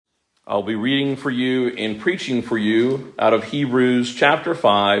I'll be reading for you and preaching for you out of Hebrews chapter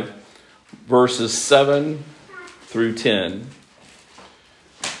 5, verses 7 through 10.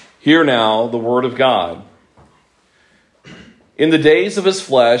 Hear now the word of God. In the days of his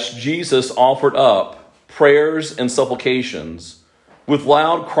flesh, Jesus offered up prayers and supplications with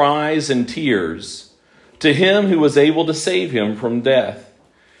loud cries and tears to him who was able to save him from death.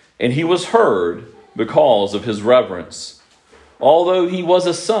 And he was heard because of his reverence. Although he was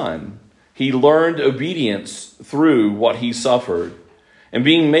a son, he learned obedience through what he suffered. And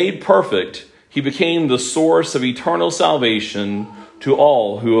being made perfect, he became the source of eternal salvation to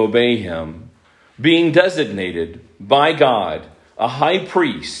all who obey him, being designated by God a high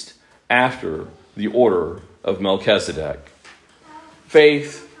priest after the order of Melchizedek.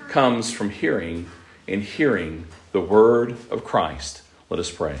 Faith comes from hearing, and hearing the word of Christ. Let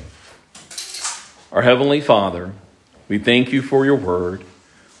us pray. Our Heavenly Father, we thank you for your word.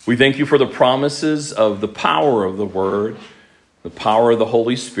 We thank you for the promises of the power of the word, the power of the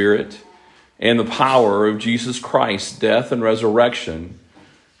Holy Spirit, and the power of Jesus Christ's death and resurrection,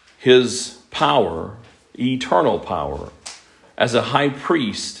 his power, eternal power, as a high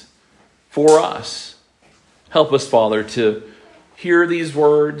priest for us. Help us, Father, to hear these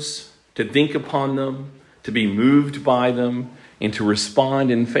words, to think upon them, to be moved by them, and to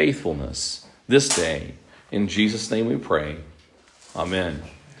respond in faithfulness this day. In Jesus' name we pray. Amen.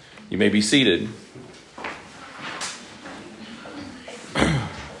 You may be seated.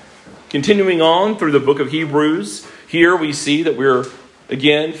 Continuing on through the book of Hebrews, here we see that we're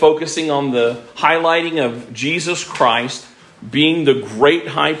again focusing on the highlighting of Jesus Christ being the great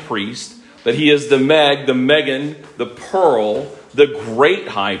high priest, that he is the Megan, the pearl, the great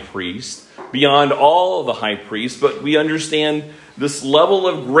high priest, beyond all of the high priests. But we understand this level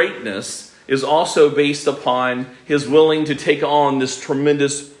of greatness is also based upon his willing to take on this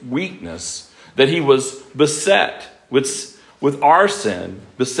tremendous weakness, that he was beset with our sin,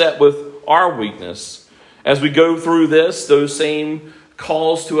 beset with our weakness. As we go through this, those same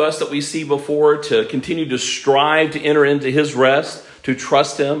calls to us that we see before to continue to strive to enter into his rest, to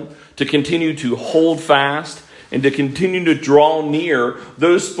trust him, to continue to hold fast, and to continue to draw near.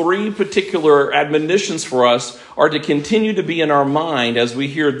 Those three particular admonitions for us are to continue to be in our mind as we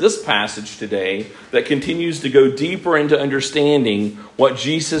hear this passage today that continues to go deeper into understanding what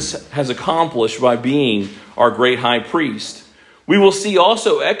Jesus has accomplished by being our great high priest. We will see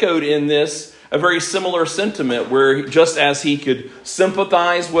also echoed in this a very similar sentiment where just as he could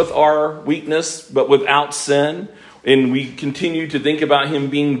sympathize with our weakness but without sin, and we continue to think about him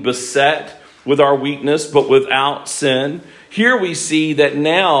being beset with our weakness but without sin, here we see that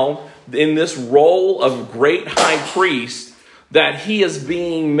now in this role of great high priest that he is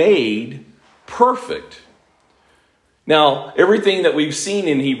being made perfect. Now, everything that we've seen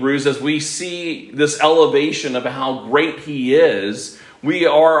in Hebrews, as we see this elevation of how great he is, we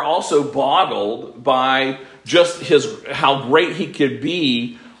are also boggled by just how great he could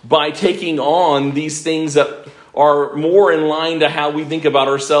be by taking on these things that are more in line to how we think about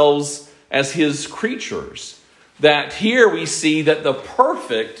ourselves as his creatures. That here we see that the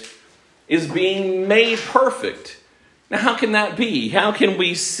perfect is being made perfect. Now, how can that be? How can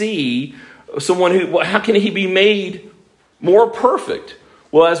we see how can he be made more perfect?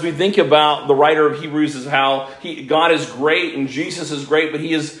 Well, as we think about the writer of Hebrews is how God is great and Jesus is great, but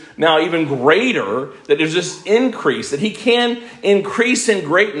he is now even greater, that there's this increase, that he can increase in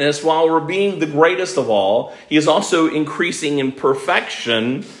greatness while we're being the greatest of all. He is also increasing in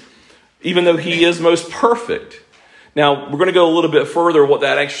perfection, even though he is most perfect. Now, we're going to go a little bit further what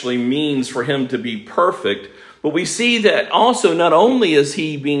that actually means for him to be perfect, but we see that also not only is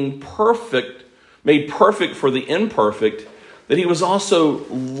he being perfect, made perfect for the imperfect, that he was also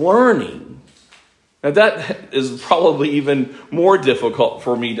learning. Now that is probably even more difficult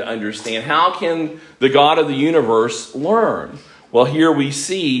for me to understand. How can the God of the universe learn? Well, here we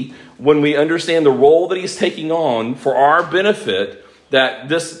see when we understand the role that he's taking on for our benefit, that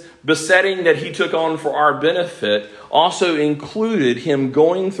this besetting that he took on for our benefit also included him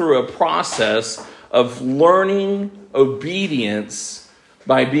going through a process of learning obedience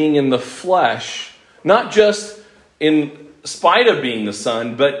by being in the flesh, not just in spite of being the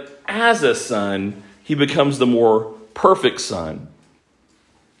son, but as a son, he becomes the more perfect son.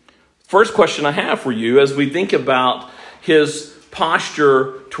 First question I have for you as we think about his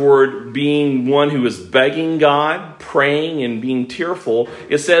posture toward being one who is begging God, praying, and being tearful,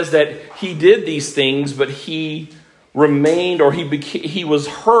 it says that he did these things, but he remained, or he was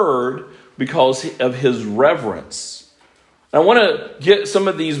heard because of his reverence. I want to get some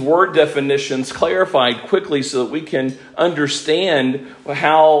of these word definitions clarified quickly so that we can understand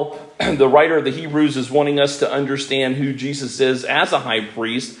how the writer of the Hebrews is wanting us to understand who Jesus is as a high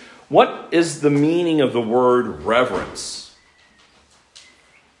priest. What is the meaning of the word reverence?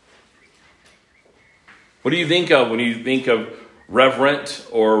 What do you think of when you think of reverent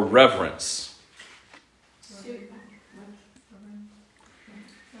or reverence?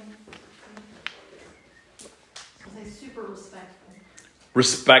 Super respectful.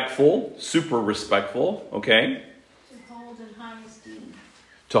 Respectful, super respectful, okay. To hold in high esteem.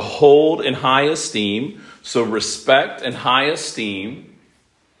 To hold in high esteem. So respect and high esteem.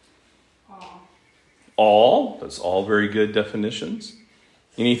 All. That's all very good definitions.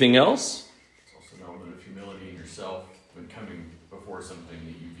 Anything else? It's also an element of humility in yourself when coming before something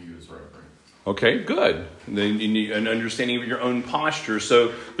that you view as reverent. Okay, good. Then you need an understanding of your own posture.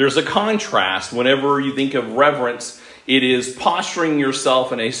 So there's a contrast. Whenever you think of reverence, it is posturing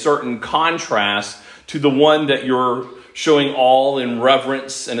yourself in a certain contrast to the one that you're showing all in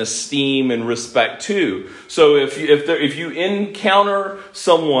reverence and esteem and respect to. So if you encounter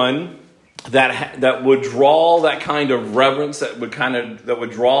someone that would draw that kind of reverence, that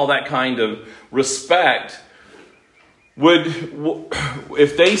would draw that kind of respect,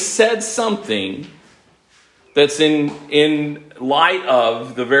 if they said something that's in light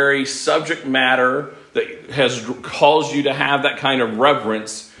of the very subject matter that has caused you to have that kind of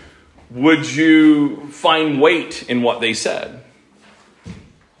reverence, would you find weight in what they said?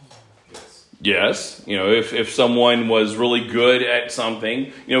 Yes. If someone was really good at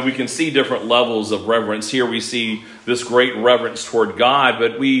something, we can see different levels of reverence. Here we see this great reverence toward God,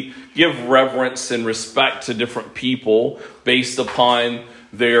 but we give reverence and respect to different people based upon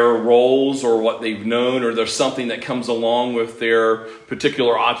their roles or what they've known, or there's something that comes along with their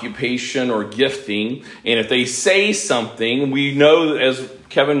particular occupation or gifting. And if they say something, we know, as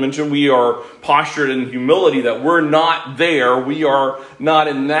Kevin mentioned, we are postured in humility that we're not there. We are not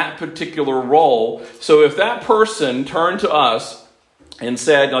in that particular role. So if that person turned to us and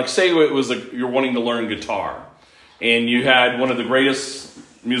said, like, say it was you're wanting to learn guitar, and you had one of the greatest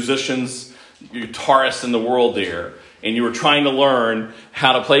musicians, guitarists in the world there, and you were trying to learn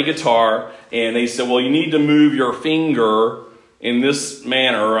how to play guitar, and they said, well, you need to move your finger in this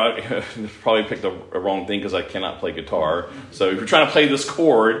manner. I probably picked a wrong thing because I cannot play guitar. So if you're trying to play this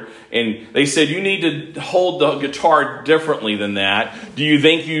chord, and they said, you need to hold the guitar differently than that, do you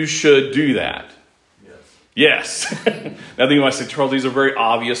think you should do that? Yes. Now you might say, Charles, these are very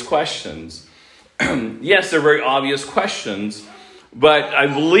obvious questions. Yes, they're very obvious questions. But I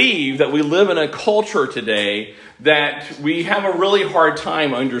believe that we live in a culture today that we have a really hard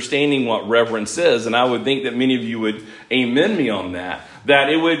time understanding what reverence is. And I would think that many of you would amen me on that. That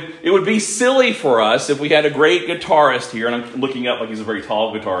it would be silly for us if we had a great guitarist here, and I'm looking up like he's a very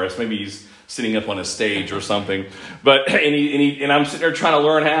tall guitarist. Maybe he's sitting up on a stage or something. But and I'm sitting there trying to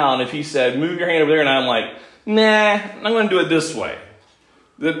learn how, and if he said, move your hand over there, and I'm like, nah, I'm going to do it this way.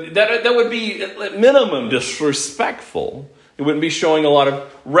 That would be at minimum disrespectful. It wouldn't be showing a lot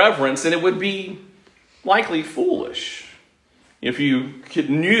of reverence, and it would be likely foolish if you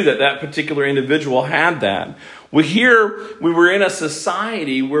knew that particular individual had that. Well, here we were in a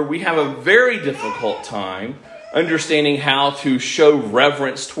society where we have a very difficult time understanding how to show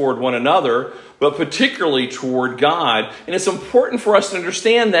reverence toward one another, but particularly toward God. And it's important for us to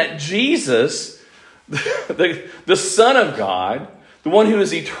understand that Jesus, the Son of God, the one who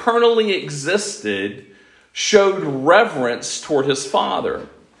has eternally existed, showed reverence toward his Father.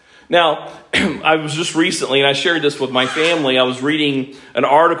 Now, I was just recently, and I shared this with my family, I was reading an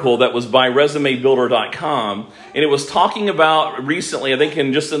article that was by resumebuilder.com, and it was talking about recently, I think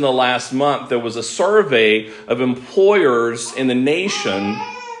in the last month, there was a survey of employers in the nation,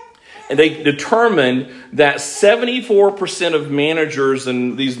 and they determined that 74% of managers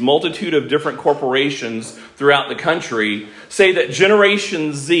in these multitude of different corporations throughout the country say that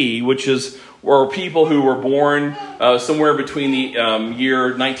Generation Z, which is or people who were born somewhere between the year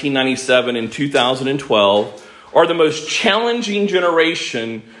 1997 and 2012, are the most challenging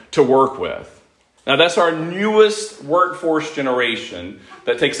generation to work with. Now, that's our newest workforce generation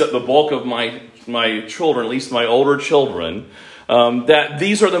that takes up the bulk of my children, at least my older children, that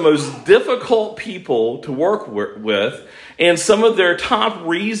these are the most difficult people to work with. And some of their top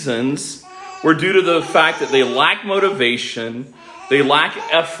reasons were due to the fact that they lack motivation, they lack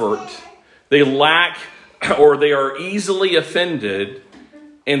effort, they lack, or they are easily offended,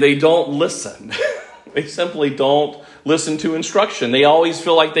 and they don't listen. They simply don't listen to instruction. They always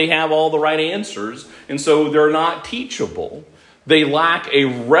feel like they have all the right answers, and so they're not teachable. They lack a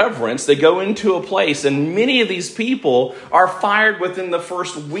reverence. They go into a place, and many of these people are fired within the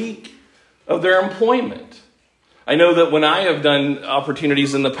first week of their employment. I know that when I have done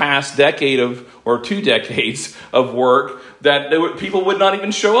opportunities in the past decade or 2 decades of work, that people would not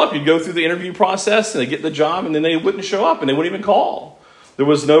even show up. You'd go through the interview process and they get the job, and then they wouldn't show up and they wouldn't even call. There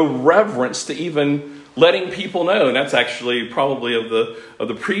was no reverence to even letting people know. And that's actually probably of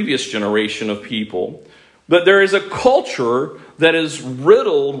the previous generation of people. But there is a culture that is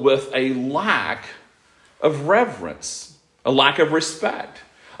riddled with a lack of reverence, a lack of respect,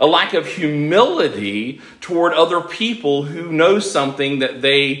 a lack of humility toward other people who know something that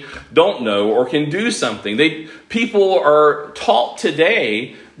they don't know or can do something. People are taught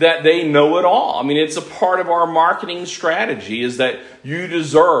today that they know it all. I mean, it's a part of our marketing strategy is that you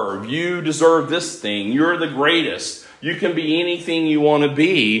deserve this thing. You're the greatest. You can be anything you want to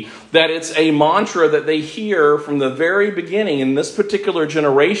be. That it's a mantra that they hear from the very beginning. In this particular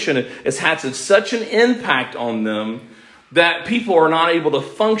generation, it's had such an impact on them that people are not able to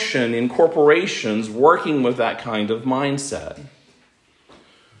function in corporations working with that kind of mindset.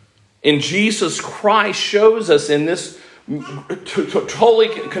 And Jesus Christ shows us in this totally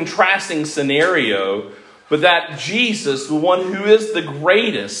contrasting scenario, but that Jesus, the one who is the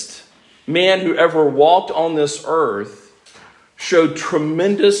greatest man who ever walked on this earth, showed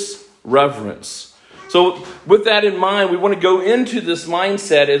tremendous reverence. So with that in mind, we want to go into this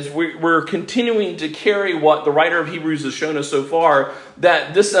mindset as we're continuing to carry what the writer of Hebrews has shown us so far,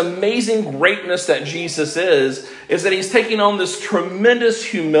 that this amazing greatness that Jesus is that he's taking on this tremendous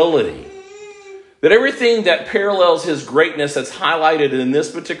humility. That everything that parallels his greatness that's highlighted in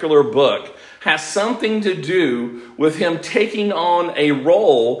this particular book has something to do with him taking on a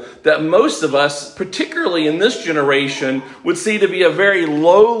role that most of us, particularly in this generation, would see to be a very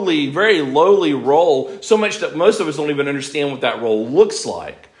lowly role, so much that most of us don't even understand what that role looks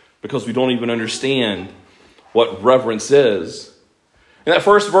like because we don't even understand what reverence is. In that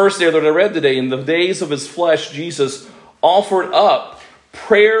first verse there that I read today, in the days of his flesh, Jesus offered up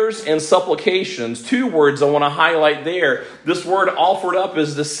prayers and supplications. 2 words I want to highlight there. This word offered up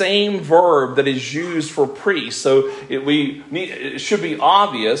is the same verb that is used for priest. So it should be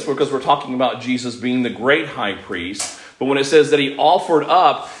obvious because we're talking about Jesus being the great high priest. But when it says that he offered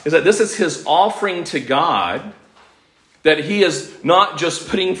up, is that this is his offering to God. That he is not just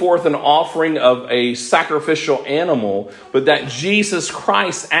putting forth an offering of a sacrificial animal, but that Jesus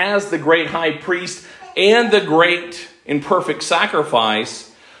Christ as the great high priest and the great imperfect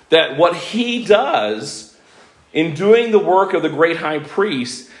sacrifice, that what he does in doing the work of the great high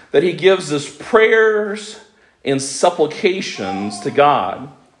priest, that he gives us prayers and supplications to God.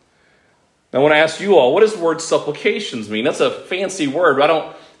 Now, I want to ask you all, what does the word supplications mean? That's a fancy word,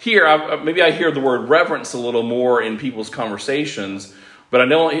 but maybe I hear the word reverence a little more in people's conversations, but I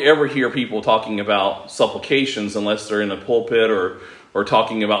don't ever hear people talking about supplications unless they're in a pulpit or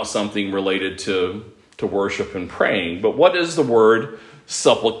talking about something related to worship and praying. But what does the word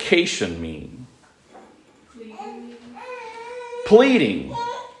supplication mean? Pleading.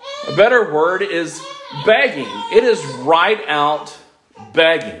 A better word is begging. It is right out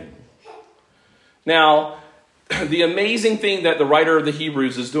begging. Now, the amazing thing that the writer of the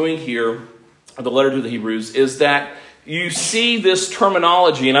Hebrews is doing here, the letter to the Hebrews, is that you see this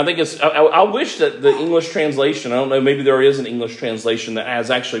terminology, and I think I wish that the English translation, I don't know, maybe there is an English translation that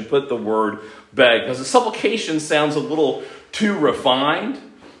has actually put the word beg, because the supplication sounds a little too refined.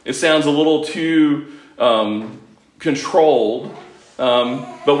 It sounds a little too controlled.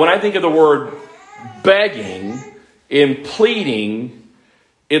 But when I think of the word begging in pleading,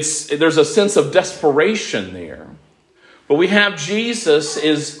 there's a sense of desperation there. But we have Jesus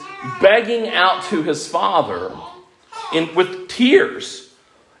is begging out to his Father with tears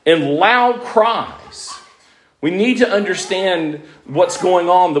and loud cries. We need to understand what's going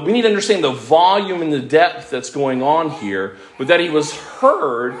on. We need to understand the volume and the depth that's going on here. But that he was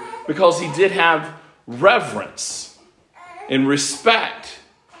heard because he did have reverence and respect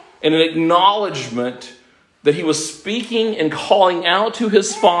and an acknowledgement that he was speaking and calling out to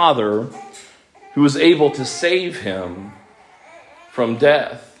his Father who was able to save him from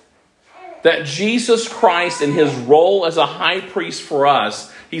death. That Jesus Christ in his role as a high priest for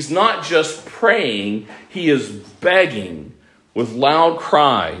us, he's not just praying, he is begging with loud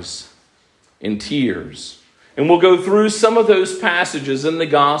cries and tears. And we'll go through some of those passages in the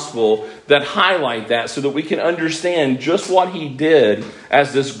gospel that highlight that so that we can understand just what he did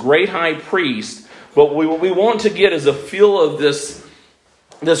as this great high priest. But what we want to get is a feel of this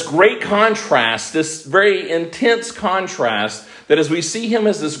great contrast, this very intense contrast, that as we see him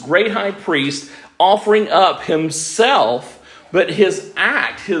as this great high priest offering up himself But his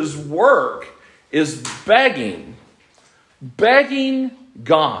act, his work, is begging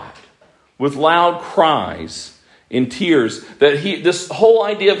God with loud cries and tears. That this whole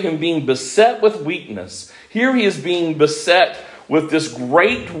idea of him being beset with weakness, here he is being beset with this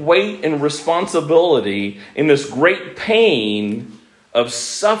great weight and responsibility and this great pain of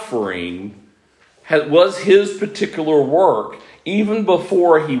suffering was his particular work even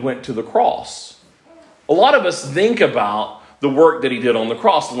before he went to the cross. A lot of us think about the work that he did on the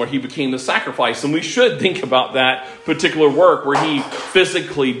cross and where he became the sacrifice. And we should think about that particular work where he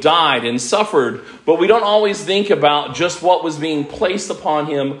physically died and suffered. But we don't always think about just what was being placed upon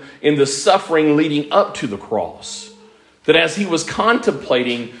him in the suffering leading up to the cross. That as he was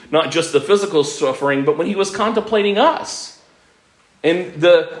contemplating not just the physical suffering, but when he was contemplating us. And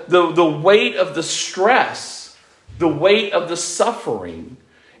the weight of the stress, the weight of the suffering,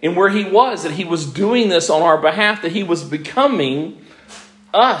 and where he was, that he was doing this on our behalf, that he was becoming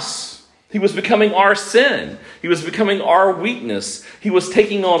us. He was becoming our sin. He was becoming our weakness. He was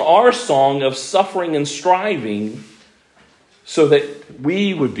taking on our song of suffering and striving so that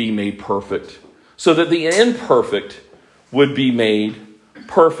we would be made perfect, so that the imperfect would be made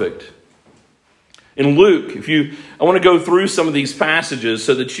perfect. In Luke, I want to go through some of these passages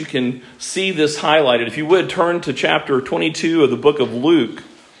so that you can see this highlighted. If you would, turn to chapter 22 of the book of Luke,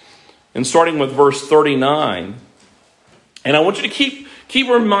 and starting with verse 39. And I want you to keep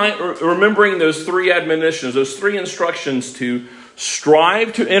remembering those three admonitions, those three instructions to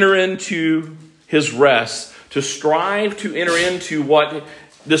strive to enter into his rest, to strive to enter into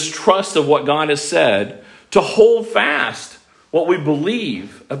this trust of what God has said, to hold fast what we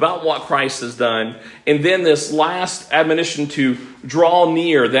believe about what Christ has done, and then this last admonition to draw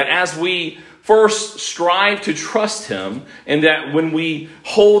near, that as we first strive to trust him, and that when we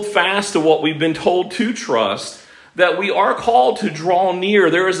hold fast to what we've been told to trust, that we are called to draw near.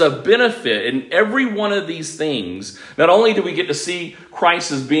 There is a benefit in every one of these things. Not only do we get to see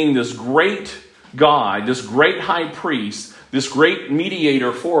Christ as being this great God, this great high priest, this great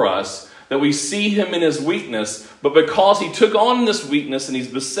mediator for us, that we see him in his weakness, but because he took on this weakness and he's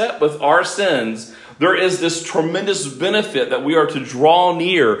beset with our sins, there is this tremendous benefit that we are to draw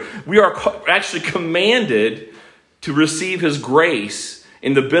near. We are actually commanded to receive his grace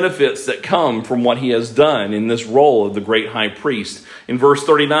and the benefits that come from what he has done in this role of the great high priest. In verse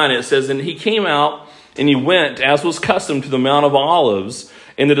 39 it says, "And he came out and he went, as was custom, to the Mount of Olives,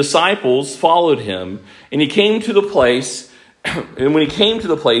 and the disciples followed him. And he came to the place, and when he came to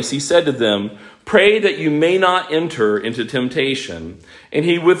the place, he said to them, 'Pray that you may not enter into temptation.' And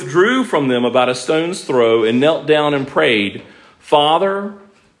he withdrew from them about a stone's throw and knelt down and prayed, 'Father,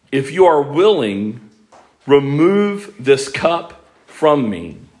 if you are willing, remove this cup from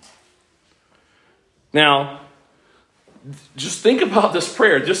me.'" Now, just think about this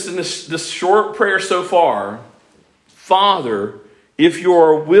prayer, just in this short prayer so far. "Father, if you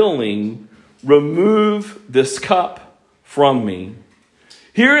are willing, remove this cup from me."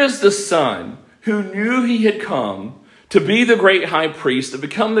 Here is the Son who knew he had come to be the great high priest, to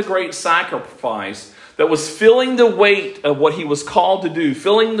become the great sacrifice, that was feeling the weight of what he was called to do,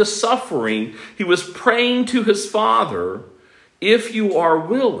 feeling the suffering. He was praying to his Father, "If you are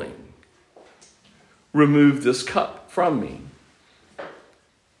willing, remove this cup from me."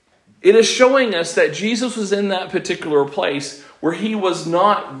 It is showing us that Jesus was in that particular place where he was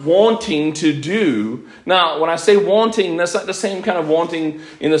not wanting to do. Now, when I say wanting, that's not the same kind of wanting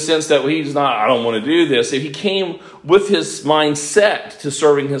in the sense that he's not, I don't want to do this. If he came with his mind set to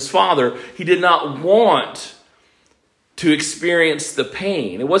serving his Father, he did not want to experience the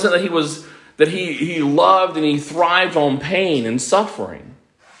pain. It wasn't that he loved and he thrived on pain and suffering.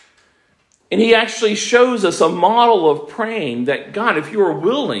 And he actually shows us a model of praying that, "God, if you are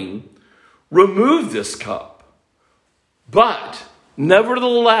willing, remove this cup. But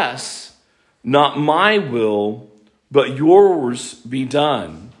nevertheless, not my will, but yours be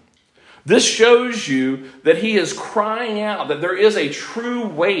done." This shows you that he is crying out, that there is a true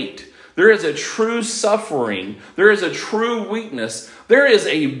weight, there is a true suffering, there is a true weakness, there is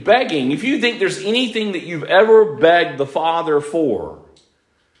a begging. If you think there's anything that you've ever begged the Father for,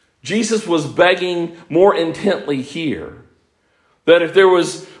 Jesus was begging more intently here. That if there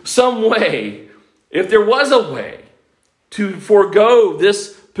was some way, if there was a way to forego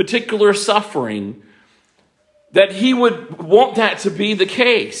this particular suffering, that he would want that to be the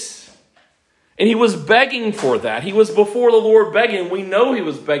case. And he was begging for that. He was before the Lord begging. We know he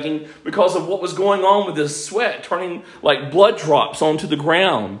was begging because of what was going on with his sweat, turning like blood drops onto the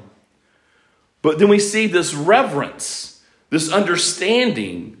ground. But then we see this reverence, this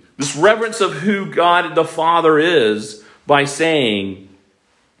understanding, this reverence of who God the Father is, by saying,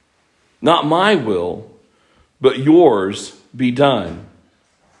 "Not my will, but yours be done."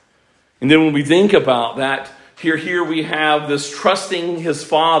 And then when we think about that, here we have this trusting his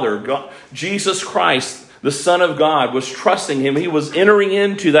Father. God, Jesus Christ, the Son of God, was trusting him. He was entering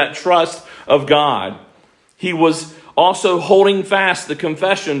into that trust of God. He was also holding fast the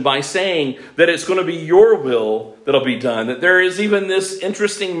confession by saying that it's going to be your will that'll be done. That there is even this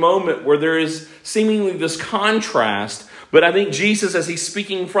interesting moment where there is seemingly this contrast. But I think Jesus, as he's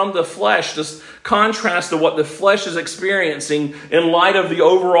speaking from the flesh, this contrast to what the flesh is experiencing in light of the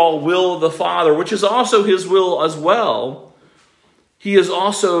overall will of the Father, which is also his will as well, he is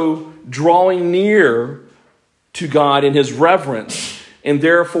also drawing near to God in his reverence. And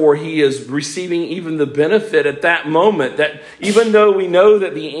therefore, he is receiving even the benefit at that moment that even though we know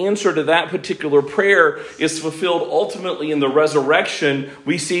that the answer to that particular prayer is fulfilled ultimately in the resurrection,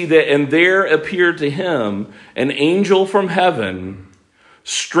 we see that, "And there appeared to him an angel from heaven,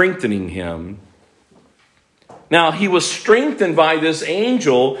 strengthening him." Now, he was strengthened by this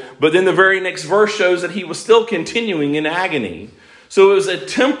angel, but then the very next verse shows that he was still continuing in agony. So it was a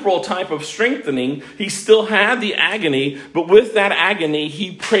temporal type of strengthening. He still had the agony, but with that agony,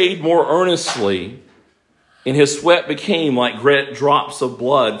 he prayed more earnestly. And his sweat became like great drops of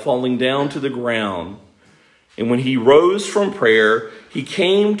blood falling down to the ground. And when he rose from prayer, he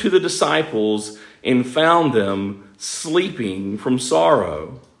came to the disciples and found them sleeping from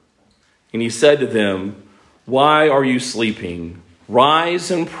sorrow. And he said to them, "Why are you sleeping?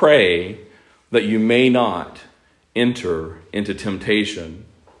 Rise and pray that you may not enter into temptation."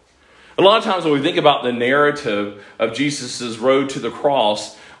 A lot of times when we think about the narrative of Jesus' road to the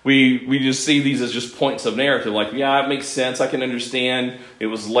cross, we just see these as just points of narrative. Like, yeah, it makes sense. I can understand. It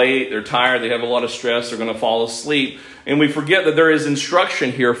was late. They're tired. They have a lot of stress. They're going to fall asleep. And we forget that there is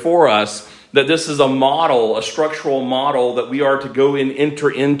instruction here for us, that this is a model, a structural model that we are to go and enter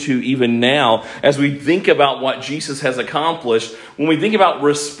into even now as we think about what Jesus has accomplished. When we think about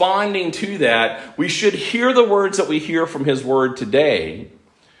responding to that, we should hear the words that we hear from his word today.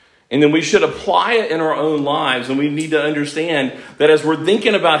 And then we should apply it in our own lives. And we need to understand that as we're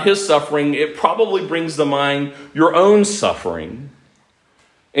thinking about his suffering, it probably brings to mind your own suffering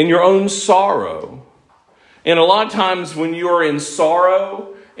and your own sorrow. And a lot of times when you're in sorrow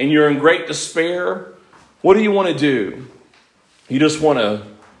and you're in great despair, what do you want to do? You just want to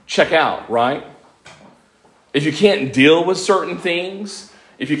check out, right? If you can't deal with certain things,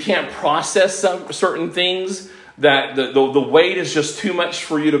 if you can't process certain things, that the weight is just too much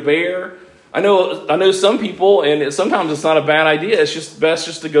for you to bear. I know some people, and sometimes it's not a bad idea. It's just best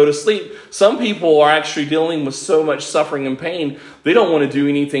just to go to sleep. Some people are actually dealing with so much suffering and pain, they don't want to do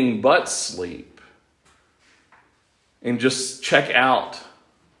anything but sleep and just check out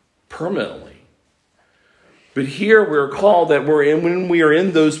permanently. But here we're called that when we are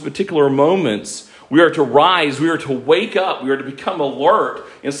in those particular moments, we are to rise, we are to wake up, we are to become alert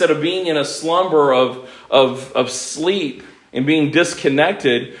instead of being in a slumber of sleep and being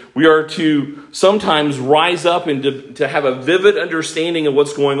disconnected. We are to sometimes rise up and to have a vivid understanding of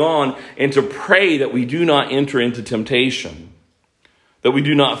what's going on and to pray that we do not enter into temptation, that we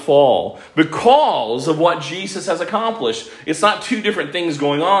do not fall because of what Jesus has accomplished. It's not two different things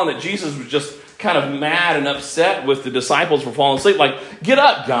going on, that Jesus was just kind of mad and upset with the disciples for falling asleep. Like, get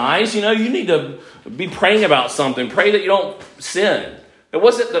up, guys. You need to be praying about something. Pray that you don't sin.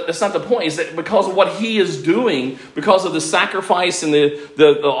 That's not the point. It's that because of what he is doing, because of the sacrifice and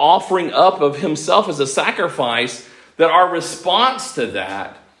the offering up of himself as a sacrifice, that our response to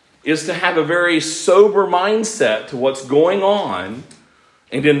that is to have a very sober mindset to what's going on,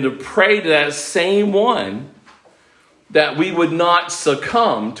 and then to pray to that same one that we would not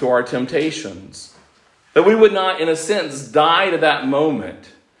succumb to our temptations. That we would not, in a sense, die to that moment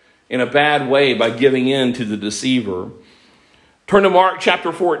in a bad way by giving in to the deceiver. Turn to Mark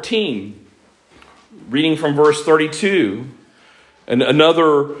chapter 14, reading from verse 32, and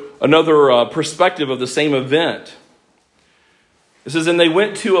another perspective of the same event. It says, "And they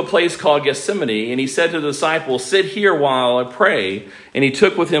went to a place called Gethsemane, and he said to the disciples, 'Sit here while I pray.' And he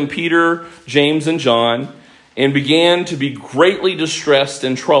took with him Peter, James, and John, and began to be greatly distressed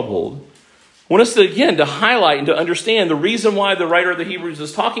and troubled." I want us to highlight and to understand the reason why the writer of the Hebrews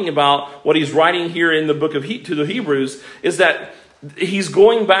is talking about what he's writing here in the book of to the Hebrews is that he's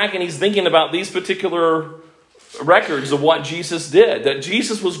going back and he's thinking about these particular records of what Jesus did, that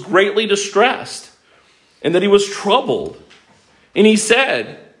Jesus was greatly distressed and that he was troubled. And he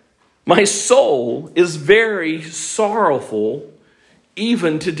said, "My soul is very sorrowful,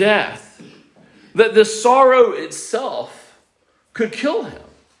 even to death." That the sorrow itself could kill him.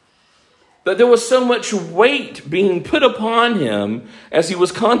 that there was so much weight being put upon him as he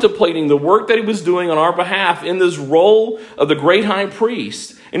was contemplating the work that he was doing on our behalf in this role of the great high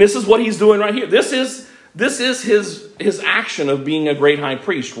priest. And this is what he's doing right here. This is his action of being a great high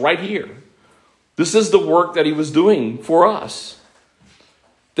priest right here. This is the work that he was doing for us.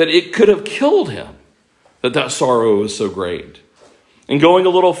 That it could have killed him, that sorrow was so great. And going a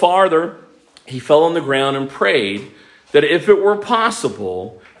little farther, he fell on the ground and prayed that if it were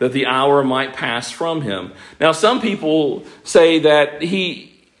possible, that the hour might pass from him. Now, some people say that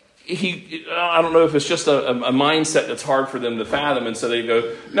he I don't know if it's just a mindset that's hard for them to fathom. And so they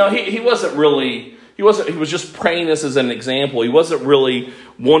go, no, he was just praying this as an example. He wasn't really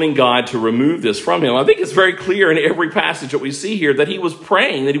wanting God to remove this from him. I think it's very clear in every passage that we see here that he was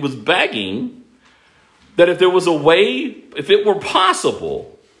praying, that he was begging, that if there was a way, if it were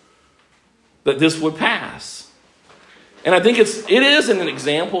possible, that this would pass. And I think it is an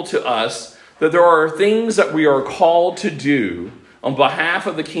example to us that there are things that we are called to do on behalf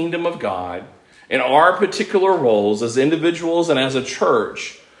of the kingdom of God in our particular roles as individuals and as a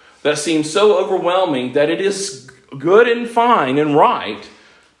church that seem so overwhelming that it is good and fine and right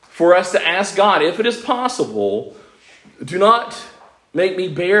for us to ask God, if it is possible, do not make me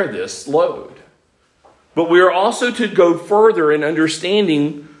bear this load. But we are also to go further in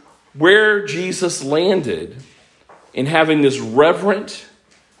understanding where Jesus landed in having this reverent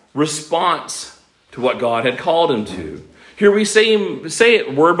response to what God had called him to. Here we say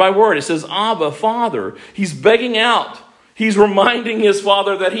it word by word. It says, Abba, Father. He's begging out. He's reminding his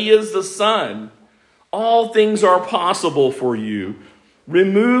Father that he is the Son. All things are possible for you.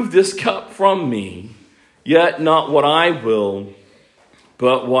 Remove this cup from me, yet not what I will,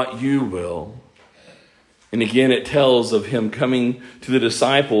 but what you will. And again, it tells of him coming to the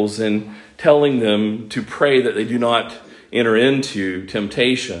disciples and telling them to pray that they do not enter into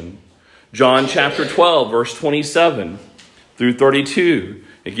temptation. John chapter 12, verse 27 through 32.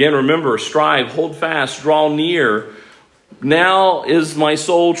 Again, remember, strive, hold fast, draw near. Now is my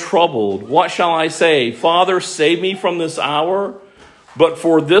soul troubled. What shall I say? Father, save me from this hour. But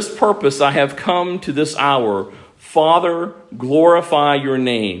for this purpose I have come to this hour. Father, glorify your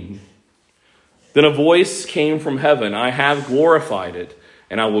name. Then a voice came from heaven. I have glorified it,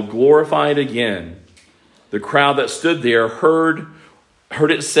 and I will glorify it again. The crowd that stood there heard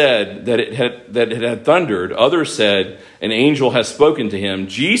it said that it had thundered. Others said, an angel has spoken to him.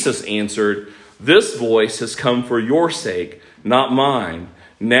 Jesus answered, this voice has come for your sake, not mine.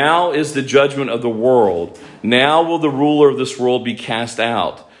 Now is the judgment of the world. Now will the ruler of this world be cast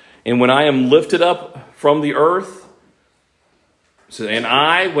out. And when I am lifted up from the earth, when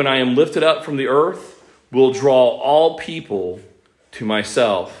I am lifted up from the earth, will draw all people to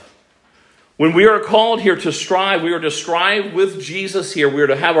myself. When we are called here to strive, we are to strive with Jesus here. We are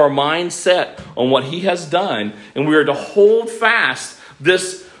to have our mind set on what he has done. And we are to hold fast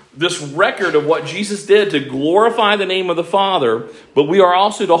this record of what Jesus did to glorify the name of the Father. But we are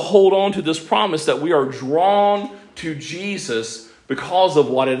also to hold on to this promise that we are drawn to Jesus because of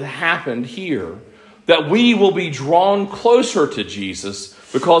what had happened here. That we will be drawn closer to Jesus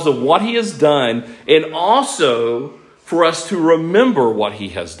because of what he has done, and also for us to remember what he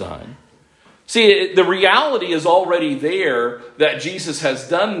has done. See, the reality is already there that Jesus has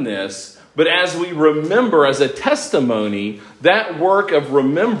done this, but as we remember as a testimony, that work of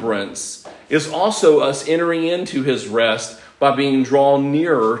remembrance is also us entering into his rest by being drawn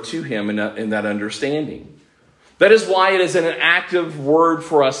nearer to him in that understanding. That is why it is an active word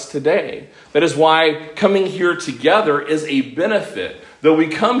for us today. That is why coming here together is a benefit. Though we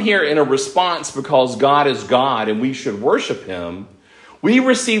come here in a response because God is God and we should worship him, we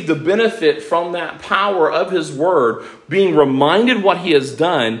receive the benefit from that power of his word, being reminded what he has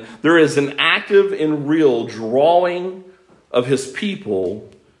done. There is an active and real drawing of his people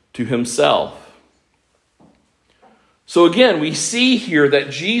to himself. So again, we see here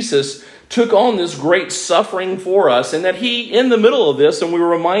that Jesus took on this great suffering for us, and that he, in the middle of this, and we were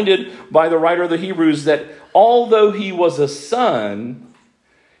reminded by the writer of the Hebrews that although he was a son,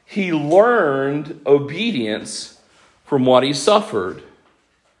 he learned obedience from what he suffered.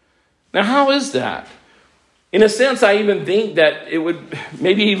 Now, how is that? In a sense, I even think that it would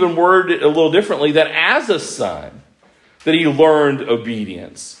maybe even word it a little differently, that as a son, that he learned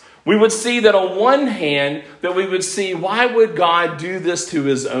obedience. We would see that on one hand, that we would see, why would God do this to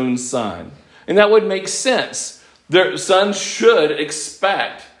his own son? And that would make sense. Their sons should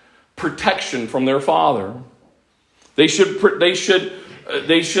expect protection from their father. They should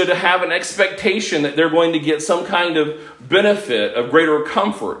have an expectation that they're going to get some kind of benefit of greater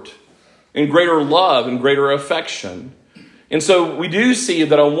comfort and greater love and greater affection. And so we do see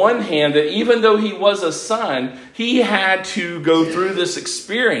that on one hand, that even though he was a son, he had to go through this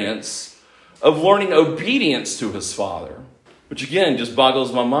experience of learning obedience to his father, which again just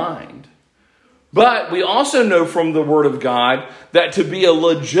boggles my mind. But we also know from the Word of God that to be a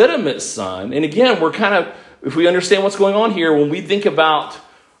legitimate son, and again, we're kind of, if we understand what's going on here, when we think about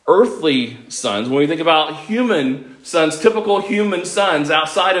earthly sons, when we think about human sons, typical human sons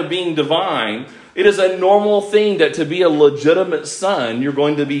outside of being divine, it is a normal thing that to be a legitimate son, you're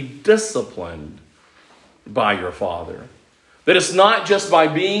going to be disciplined by your father. That it's not just by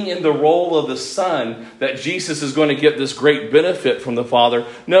being in the role of the son that Jesus is going to get this great benefit from the Father.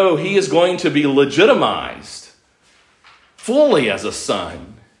 No, he is going to be legitimized fully as a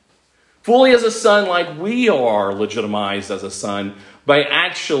son. Fully as a son like we are legitimized as a son by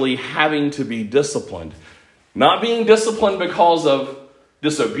actually having to be disciplined. Not being disciplined because of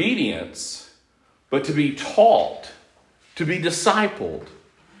disobedience, but to be taught, to be discipled,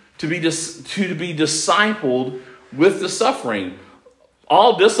 to be discipled with the suffering.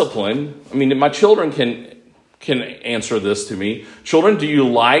 All discipline, I mean, my children can answer this to me. Children, do you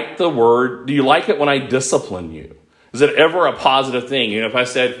like the word? Do you like it when I discipline you? Is it ever a positive thing? You know, if I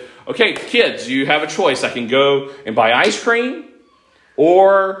said, okay, kids, you have a choice. I can go and buy ice cream,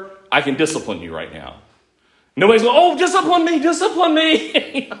 or I can discipline you right now. Nobody's going, oh, discipline me, discipline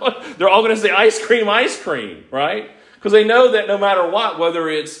me. You know, they're all going to say ice cream, right? Because they know that no matter what, whether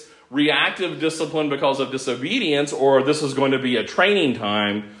it's reactive discipline because of disobedience, or this is going to be a training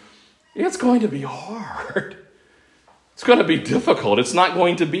time, it's going to be hard. It's going to be difficult. It's not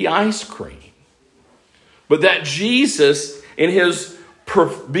going to be ice cream. But that Jesus, in his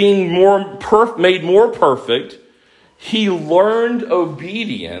being made more perfect, he learned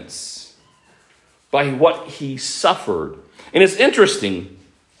obedience by what he suffered. And it's interesting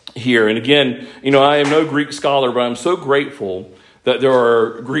here, and again, you know, I am no Greek scholar, but I'm so grateful that there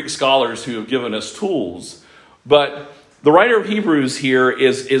are Greek scholars who have given us tools. But the writer of Hebrews here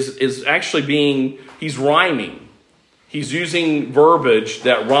is actually he's rhyming. He's using verbiage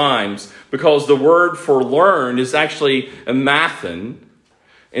that rhymes because the word for learned is actually a mathen,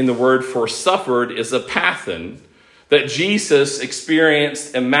 and the word for suffered is a pathen. That Jesus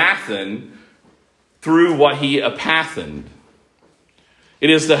experienced a mathen through what he apathened. It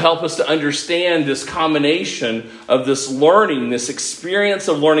is to help us to understand this combination of this learning, this experience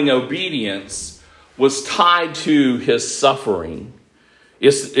of learning obedience was tied to his suffering.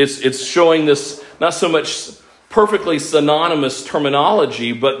 It's showing this not so much perfectly synonymous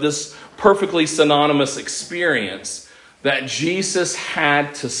terminology, but this perfectly synonymous experience that Jesus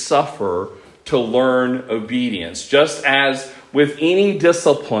had to suffer to learn obedience. Just as with any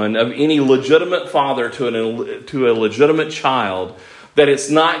discipline of any legitimate father to a legitimate child, that it's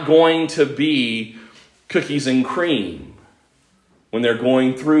not going to be cookies and cream when they're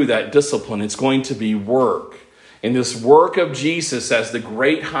going through that discipline. It's going to be work. And this work of Jesus as the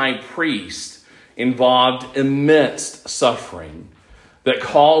great high priest involved immense suffering that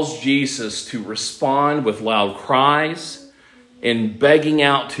caused Jesus to respond with loud cries and begging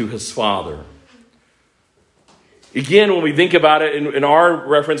out to his Father. Again, when we think about it in our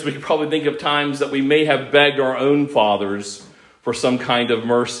reference, we could probably think of times that we may have begged our own fathers for some kind of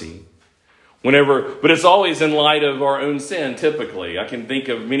mercy. But it's always in light of our own sin, typically. I can think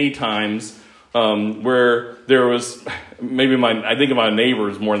of many times where there was, I think of my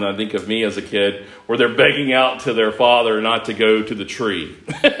neighbors more than I think of me as a kid, where they're begging out to their father not to go to the tree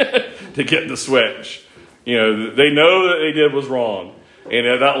to get the switch. You know, they know that they did was wrong.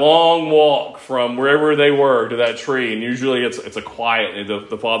 And that long walk from wherever they were to that tree, and usually it's a quiet,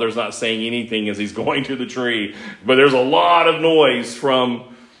 the father's not saying anything as he's going to the tree, but there's a lot of noise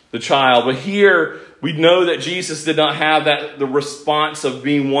from the child. But here we know that Jesus did not have the response of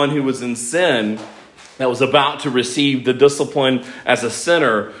being one who was in sin, that was about to receive the discipline as a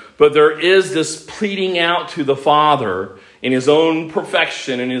sinner. But there is this pleading out to the Father in his own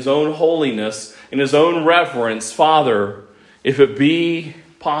perfection, in his own holiness, in his own reverence. Father, if it be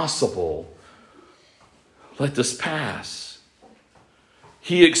possible, let this pass.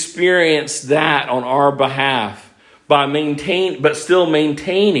 He experienced that on our behalf but still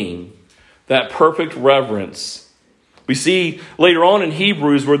maintaining that perfect reverence. We see later on in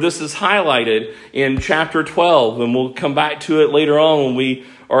Hebrews where this is highlighted in chapter 12, and we'll come back to it later on when we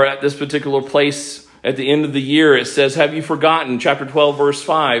are at this particular place at the end of the year. It says, have you forgotten, chapter 12, verse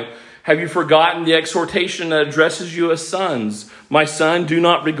 5, have you forgotten the exhortation that addresses you as sons? My son, do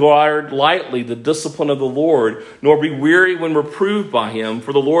not regard lightly the discipline of the Lord, nor be weary when reproved by him.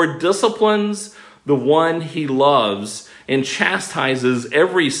 For the Lord disciplines the one he loves and chastises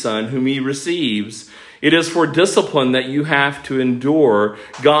every son whom he receives. It is for discipline that you have to endure.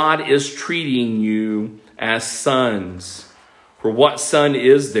 God is treating you as sons. For what son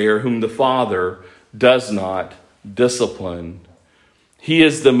is there whom the Father does not discipline? He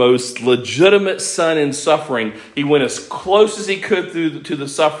is the most legitimate son in suffering. He went as close as he could to the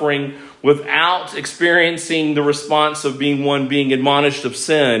suffering without experiencing the response of being admonished of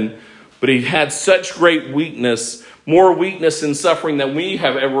sin. But he had such great weakness, more weakness in suffering than we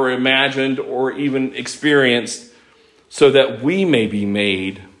have ever imagined or even experienced, so that we may be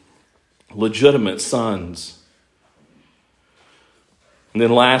made legitimate sons. And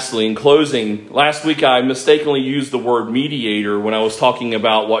then lastly, in closing, last week I mistakenly used the word mediator when I was talking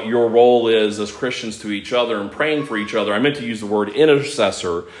about what your role is as Christians to each other and praying for each other. I meant to use the word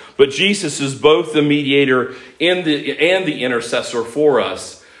intercessor, but Jesus is both the mediator and the intercessor for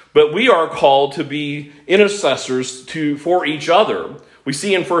us. But we are called to be intercessors for each other. We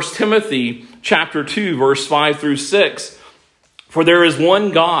see in 1 Timothy chapter 2, verse 5 through 6, for there is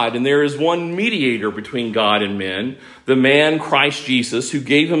one God, and there is one mediator between God and men, the man Christ Jesus, who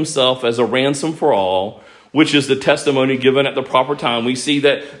gave himself as a ransom for all, which is the testimony given at the proper time. We see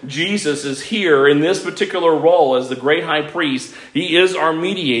that Jesus is here in this particular role as the great high priest. He is our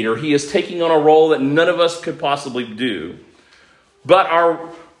mediator. He is taking on a role that none of us could possibly do. But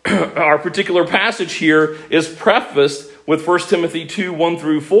our particular passage here is prefaced with 1 Timothy 2, 1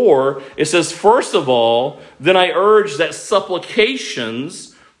 through 4. It says, first of all, then I urge that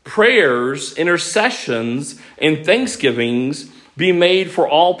supplications, prayers, intercessions, and thanksgivings be made for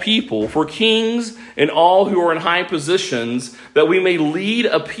all people, for kings and all who are in high positions, that we may lead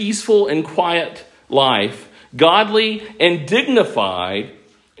a peaceful and quiet life, godly and dignified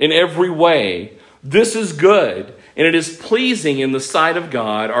in every way. This is good, and it is pleasing in the sight of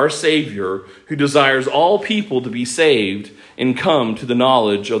God, our Savior, who desires all people to be saved and come to the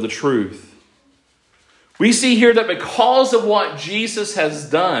knowledge of the truth. We see here that because of what Jesus has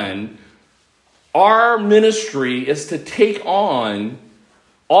done, our ministry is to take on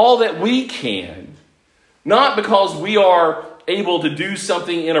all that we can, not because we are able to do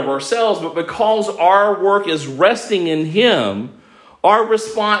something in of ourselves, but because our work is resting in Him. Our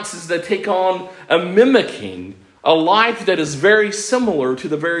response is to take on a mimicking, a life that is very similar to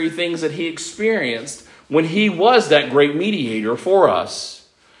the very things that He experienced when He was that great mediator for us.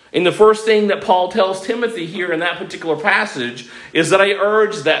 And the first thing that Paul tells Timothy here in that particular passage is that I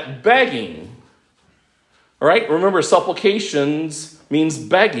urge that begging. All right, remember, supplications means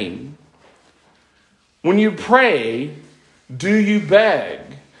begging. When you pray, do you beg?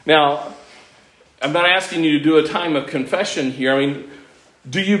 Now, I'm not asking you to do a time of confession here. I mean,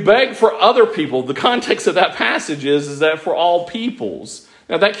 do you beg for other people? The context of that passage is that for all peoples.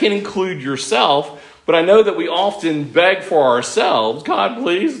 Now, that can include yourself, but I know that we often beg for ourselves. God,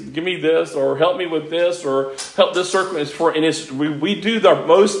 please give me this, or help me with this, or help this circumstance. And we do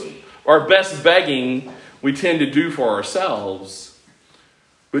our best begging we tend to do for ourselves.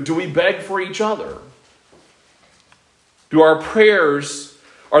 But do we beg for each other? Do our prayers,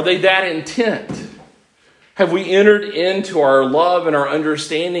 are they that intent? Have we entered into our love and our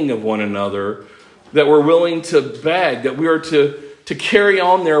understanding of one another that we're willing to beg, that we are to carry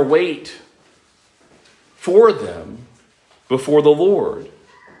on their weight for them before the Lord?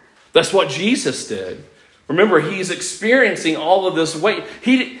 That's what Jesus did. Remember, He's experiencing all of this weight.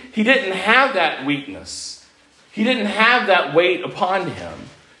 He didn't have that weakness. He didn't have that weight upon Him.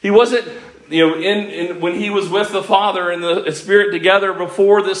 He wasn't, when He was with the Father and the Spirit together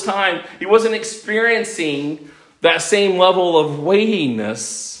before this time, He wasn't experiencing that same level of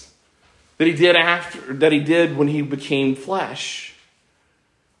weightiness that He did when He became flesh.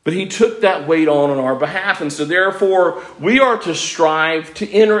 But He took that weight on our behalf. And so therefore, we are to strive to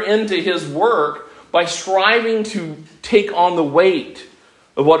enter into His work by striving to take on the weight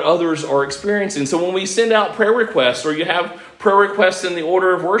of what others are experiencing. So when we send out prayer requests, or you have prayer requests in the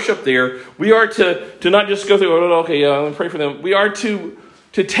order of worship there, we are to not just go through, I'm going to pray for them. We are to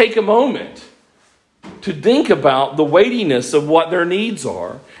take a moment to think about the weightiness of what their needs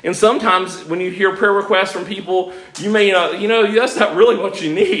are. And sometimes when you hear prayer requests from people, you may not, that's not really what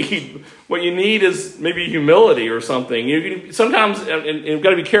you need. What you need is maybe humility or something. Sometimes, and you've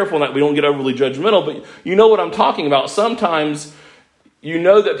got to be careful that we don't get overly judgmental, but you know what I'm talking about. Sometimes you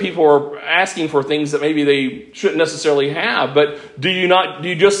know that people are asking for things that maybe they shouldn't necessarily have, but do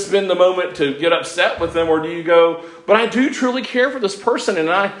you just spend the moment to get upset with them, or do you go, but I do truly care for this person, and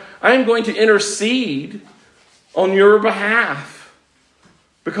I am going to intercede on your behalf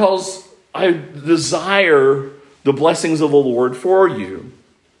because I desire the blessings of the Lord for you.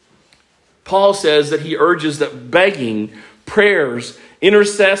 Paul says that he urges that begging, prayers,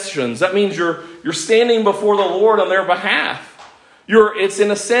 intercessions. That means you're standing before the Lord on their behalf. It's in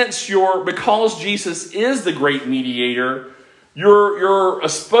a sense, because Jesus is the great mediator, you're a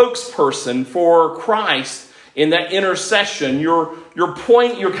spokesperson for Christ in that intercession. You're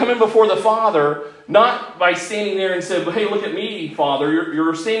coming before the Father, not by standing there and saying, hey, look at me, Father.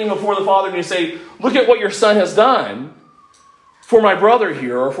 You're standing before the Father and you say, look at what your Son has done for my brother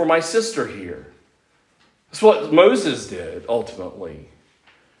here or for my sister here. That's what Moses did, ultimately.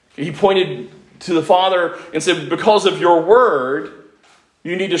 He pointed to the Father and said, because of your word,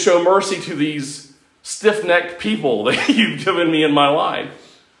 you need to show mercy to these stiff-necked people that you've given me in my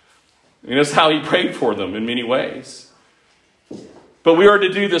life. And that's how he prayed for them in many ways. But we are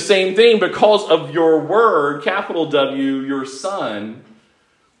to do the same thing because of your word, capital W, your Son.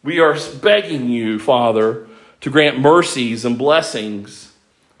 We are begging you, Father, to grant mercies and blessings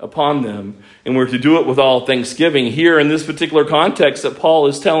upon them. And we're to do it with all thanksgiving. Here in this particular context that Paul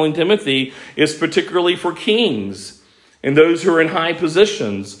is telling Timothy is particularly for kings and those who are in high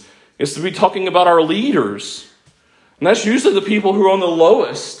positions. It's to be talking about our leaders. And that's usually the people who are on the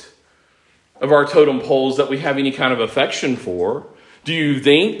lowest of our totem poles that we have any kind of affection for. Do you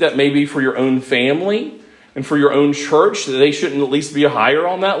think that maybe for your own family and for your own church that they shouldn't at least be higher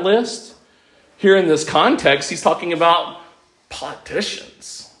on that list? Here in this context, he's talking about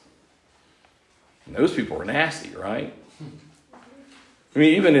politicians. And those people are nasty, right? I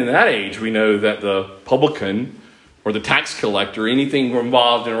mean, even in that age, we know that the publican or the tax collector, anything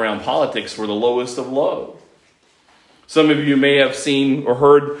involved in around politics, were the lowest of low. Some of you may have seen or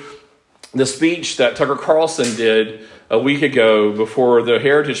heard the speech that Tucker Carlson did a week ago before the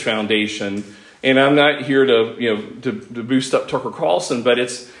Heritage Foundation. And I'm not here to boost up Tucker Carlson, but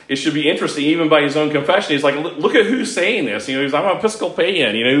it should be interesting, even by his own confession. He's like, look at who's saying this. He's I'm an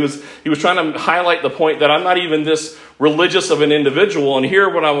Episcopalian. He was trying to highlight the point that I'm not even this religious of an individual. And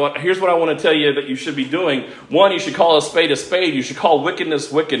here's what I want to tell you that you should be doing. One, you should call a spade a spade. You should call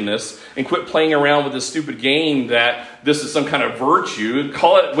wickedness wickedness and quit playing around with this stupid game that this is some kind of virtue.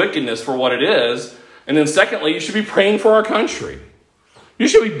 Call it wickedness for what it is. And then secondly, you should be praying for our country. You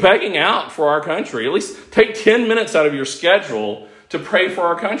should be begging out for our country. At least take 10 minutes out of your schedule to pray for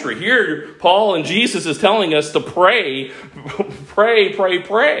our country. Here, Paul and Jesus is telling us to pray, pray, pray,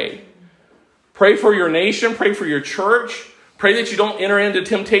 pray. Pray for your nation, pray for your church. Pray that you don't enter into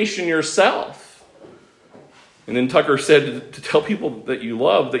temptation yourself. And then Tucker said to tell people that you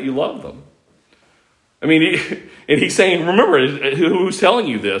love them. I mean, he's saying, remember, who's telling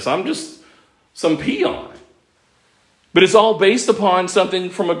you this? I'm just some peon. But it's all based upon something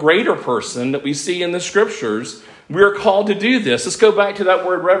from a greater person that we see in the scriptures. We are called to do this. Let's go back to that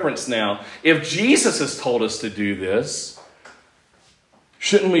word reverence now. If Jesus has told us to do this,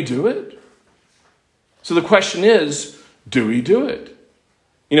 shouldn't we do it? So the question is, do we do it?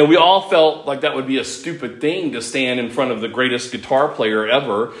 We all felt like that would be a stupid thing to stand in front of the greatest guitar player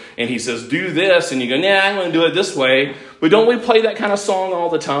ever. And he says, do this. And you go, nah, I'm going to do it this way. But don't we play that kind of song all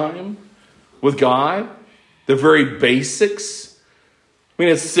the time with God? The very basics. I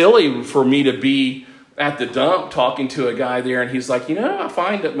mean, it's silly for me to be at the dump talking to a guy there and he's like, I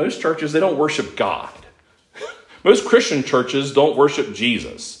find that most churches, they don't worship God. Most Christian churches don't worship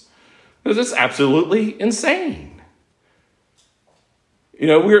Jesus. That's absolutely insane.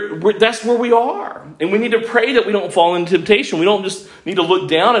 That's where we are. And we need to pray that we don't fall into temptation. We don't just need to look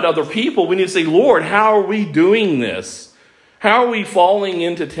down at other people. We need to say, Lord, how are we doing this? How are we falling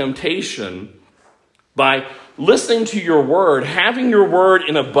into temptation? By listening to your word, having your word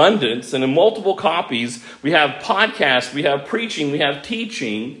in abundance and in multiple copies. We have podcasts, we have preaching, we have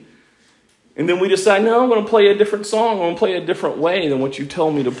teaching. And then we decide, no, I'm going to play a different song. I'm going to play a different way than what you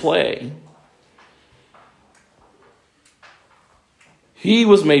told me to play. He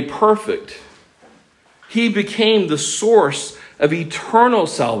was made perfect. He became the source of eternal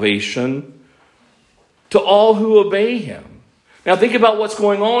salvation to all who obey him. Now think about what's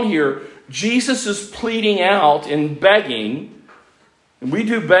going on here. Jesus is pleading out and begging. And we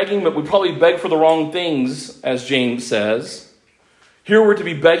do begging, but we probably beg for the wrong things, as James says. Here we're to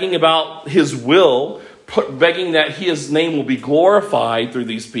be begging about his will, begging that his name will be glorified through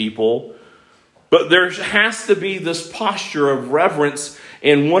these people. But there has to be this posture of reverence.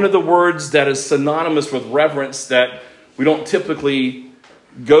 And one of the words that is synonymous with reverence that we don't typically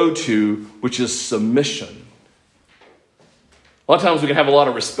go to, which is submission. A lot of times we can have a lot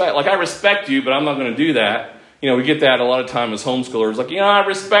of respect. Like, I respect you, but I'm not going to do that. We get that a lot of time as homeschoolers. Like, I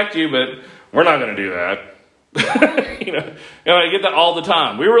respect you, but we're not going to do that. I get that all the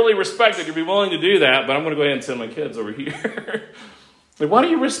time. We really respect that you'd be willing to do that, but I'm going to go ahead and send my kids over here. Like, why do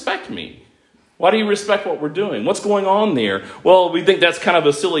you respect me? Why do you respect what we're doing? What's going on there? Well, we think that's kind of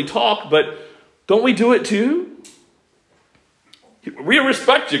a silly talk, but don't we do it too? We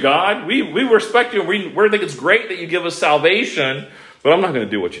respect you, God. We respect you. We think it's great that you give us salvation, but I'm not going to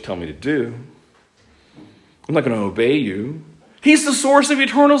do what you tell me to do. I'm not going to obey you. He's the source of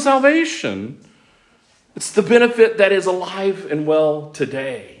eternal salvation. It's the benefit that is alive and well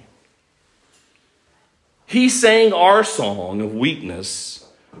today. He sang our song of weakness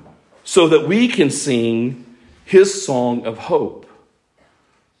so that we can sing his song of hope.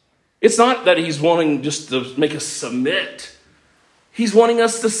 It's not that he's wanting just to make us submit. He's wanting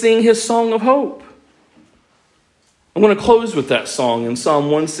us to sing his song of hope. I'm going to close with that song in Psalm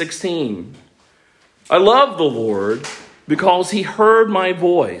 116. I love the Lord because he heard my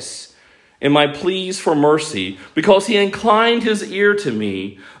voice and my pleas for mercy, because he inclined his ear to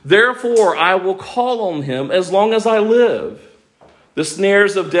me. Therefore, I will call on him as long as I live. The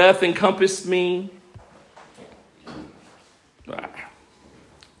snares of death encompassed me.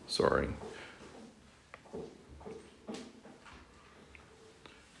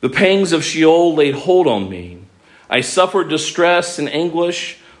 The pangs of Sheol laid hold on me. I suffered distress and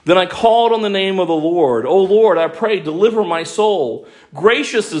anguish. Then I called on the name of the Lord. O Lord, I pray, deliver my soul.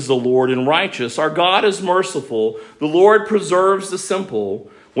 Gracious is the Lord and righteous. Our God is merciful. The Lord preserves the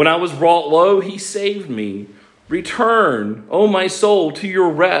simple. When I was brought low, he saved me. Return, O my soul, to your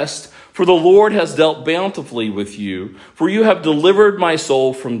rest, for the Lord has dealt bountifully with you. For you have delivered my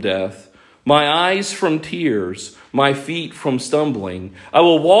soul from death, my eyes from tears, my feet from stumbling. I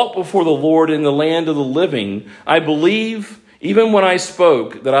will walk before the Lord in the land of the living. I believe, even when I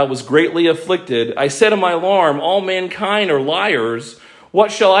spoke, that I was greatly afflicted. I said in my alarm, all mankind are liars.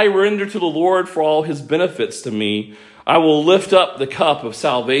 What shall I render to the Lord for all his benefits to me? I will lift up the cup of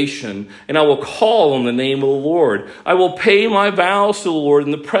salvation, and I will call on the name of the Lord. I will pay my vows to the Lord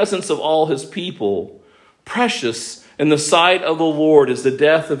in the presence of all his people. Precious in the sight of the Lord is the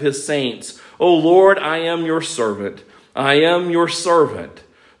death of his saints. O Lord, I am your servant. I am your servant,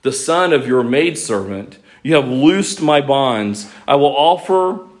 the son of your maidservant. You have loosed my bonds. I will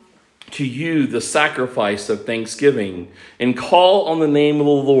offer to you the sacrifice of thanksgiving and call on the name of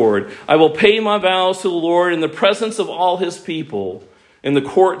the Lord. I will pay my vows to the Lord in the presence of all his people, in the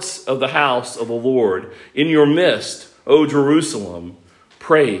courts of the house of the Lord. In your midst, O Jerusalem,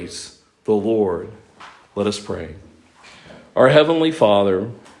 praise the Lord. Let us pray. Our Heavenly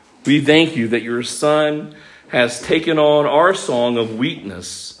Father, we thank you that your Son has taken on our song of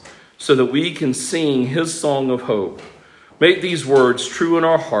weakness so that we can sing his song of hope. Make these words true in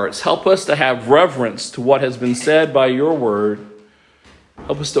our hearts. Help us to have reverence to what has been said by your word.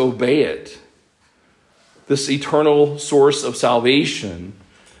 Help us to obey it. This eternal source of salvation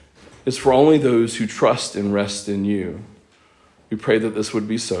is for only those who trust and rest in you. We pray that this would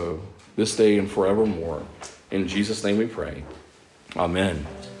be so this day and forevermore. In Jesus' name we pray. Amen.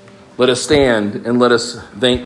 Let us stand and let us thank